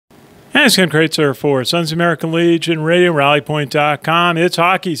Hey, it's Ken Kraetzer for Sons of American Legion Radio, RallyPoint.com. It's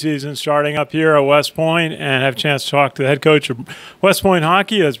hockey season starting up here at West Point, and I have a chance to talk to the head coach of West Point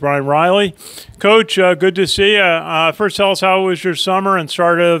Hockey. That's Brian Riley. Coach, good to see you. First, tell us how was your summer and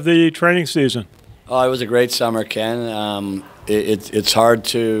start of the training season? Oh, it was a great summer, Ken. It's hard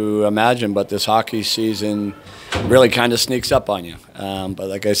to imagine, but this hockey season really kind of sneaks up on you. But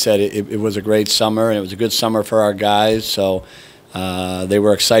like I said, it was a great summer, and it was a good summer for our guys. So they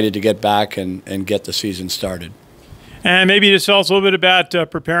were excited to get back and get the season started. And maybe just tell us a little bit about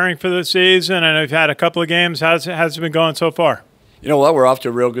preparing for the season. I know you've had a couple of games. How's it been going so far? You know what? We're off to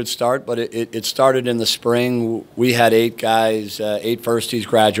a real good start, but it started in the spring. We had 8 guys, 8 firsties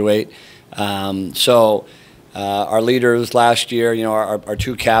graduate. Our leaders last year, you know, our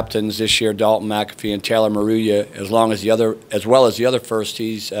 2 captains this year, Dalton McAfee and Taylor Maruya, as well as the other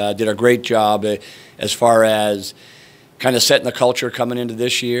firsties, did a great job as far as kind of setting the culture coming into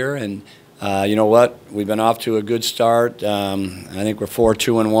this year. And you know what? We've been off to a good start. I think we're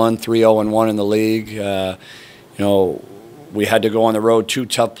 4-2-1, 3-0-1 in the league. You know, we had to go on the road 2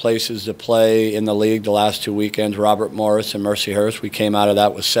 tough places to play in the league the last 2 weekends, Robert Morris and Mercyhurst. We came out of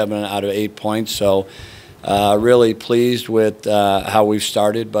that with 7 out of 8 points. So really pleased with how we've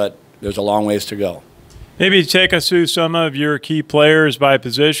started, but there's a long ways to go. Maybe take us through some of your key players by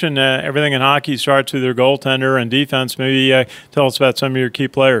position. Everything in hockey starts with your goaltender and defense. Maybe tell us about some of your key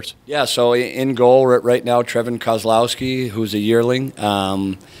players. Yeah, so in goal right now, Trevin Kozlowski, who's a yearling,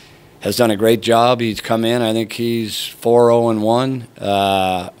 has done a great job. He's come in. I think he's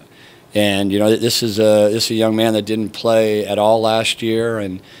 4-0-1. And, you know, this is a young man that didn't play at all last year.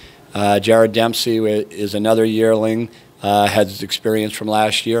 And Jared Dempsey is another yearling, has experience from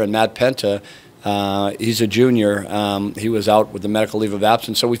last year. And Matt Penta, he's a junior. He was out with the medical leave of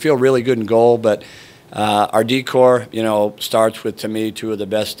absence. So we feel really good in goal. But our D-core, you know, starts with, to me, 2 of the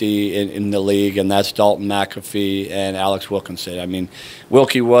best D in the league, and that's Dalton McAfee and Alex Wilkinson. I mean,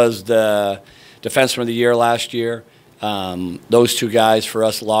 Wilkie was the defenseman of the year last year. Those 2 guys for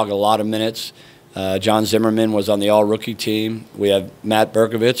us log a lot of minutes. John Zimmerman was on the all-rookie team. We have Matt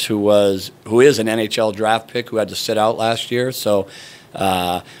Berkovich, who is an NHL draft pick who had to sit out last year. So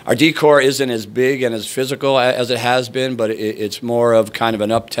our D-core isn't as big and as physical as it has been, but it's more of kind of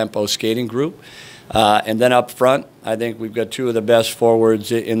an up-tempo skating group. And then up front, I think we've got 2 of the best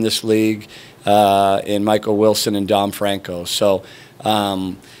forwards in this league, in Michael Wilson and Dom Franco. So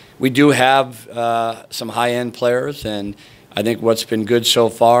we do have some high-end players, and I think what's been good so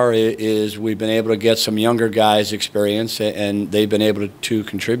far is we've been able to get some younger guys experience, and they've been able to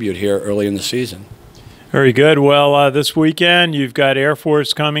contribute here early in the season. Very good. Well, this weekend you've got Air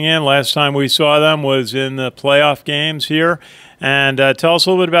Force coming in. Last time we saw them was in the playoff games here. And tell us a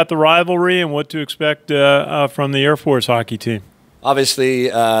little bit about the rivalry and what to expect from the Air Force hockey team. Obviously,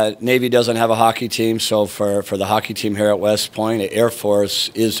 Navy doesn't have a hockey team, so for the hockey team here at West Point, Air Force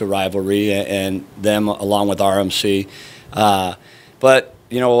is the rivalry, and them along with RMC. But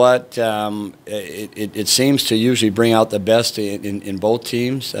you know what? It seems to usually bring out the best in both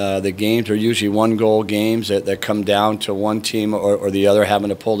teams. The games are usually 1-goal games that come down to one team or the other having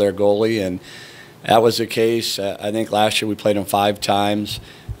to pull their goalie, and that was the case. I think last year we played them 5 times.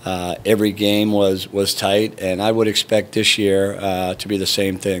 Every game was tight, and I would expect this year to be the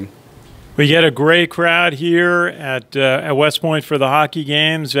same thing. We get a great crowd here at West Point for the hockey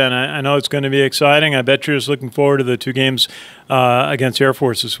games, and I know it's going to be exciting. I bet you're just looking forward to the 2 games against Air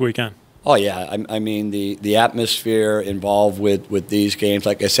Force this weekend. Oh, yeah. I mean, the atmosphere involved with these games,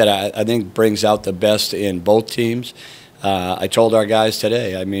 like I said, I think brings out the best in both teams. I told our guys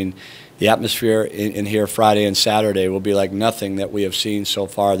today, I mean, the atmosphere in here Friday and Saturday will be like nothing that we have seen so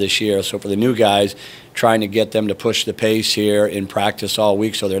far this year. So for the new guys, trying to get them to push the pace here in practice all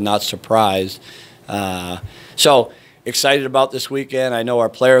week so they're not surprised. So excited about this weekend. I know our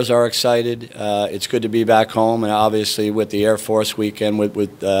players are excited. It's good to be back home, and obviously with the Air Force weekend,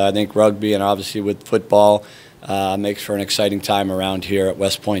 with I think rugby and obviously with football, makes for an exciting time around here at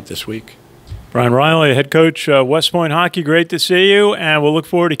West Point this week. Brian Riley, head coach, West Point Hockey, great to see you, and we'll look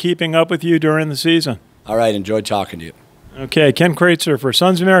forward to keeping up with you during the season. All right, enjoyed talking to you. Okay, Ken Kraetzer for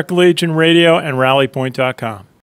Sons of American Legion Radio and RallyPoint.com.